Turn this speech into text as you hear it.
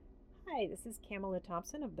Hi, this is Kamala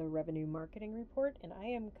Thompson of the Revenue Marketing Report, and I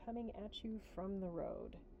am coming at you from the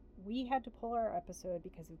road. We had to pull our episode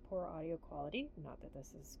because of poor audio quality. Not that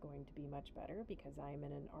this is going to be much better because I'm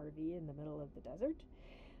in an RV in the middle of the desert,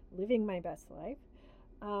 living my best life.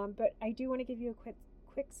 But I do want to give you a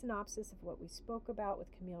quick synopsis of what we spoke about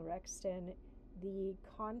with Camille Rexton. The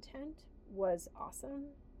content was awesome.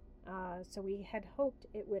 So we had hoped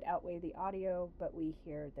it would outweigh the audio, but we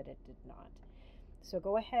hear that it did not. So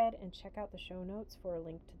go ahead and check out the show notes for a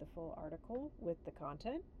link to the full article with the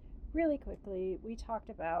content. Really quickly, we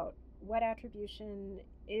talked about what attribution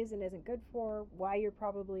is and isn't good for, why you're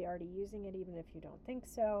probably already using it even if you don't think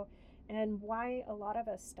so, and why a lot of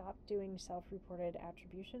us stopped doing self-reported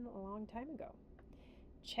attribution a long time ago.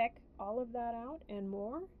 Check all of that out and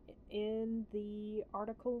more in the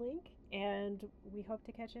article link, and we hope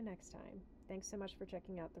to catch you next time. Thanks so much for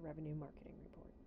checking out the Revenue Marketing Report.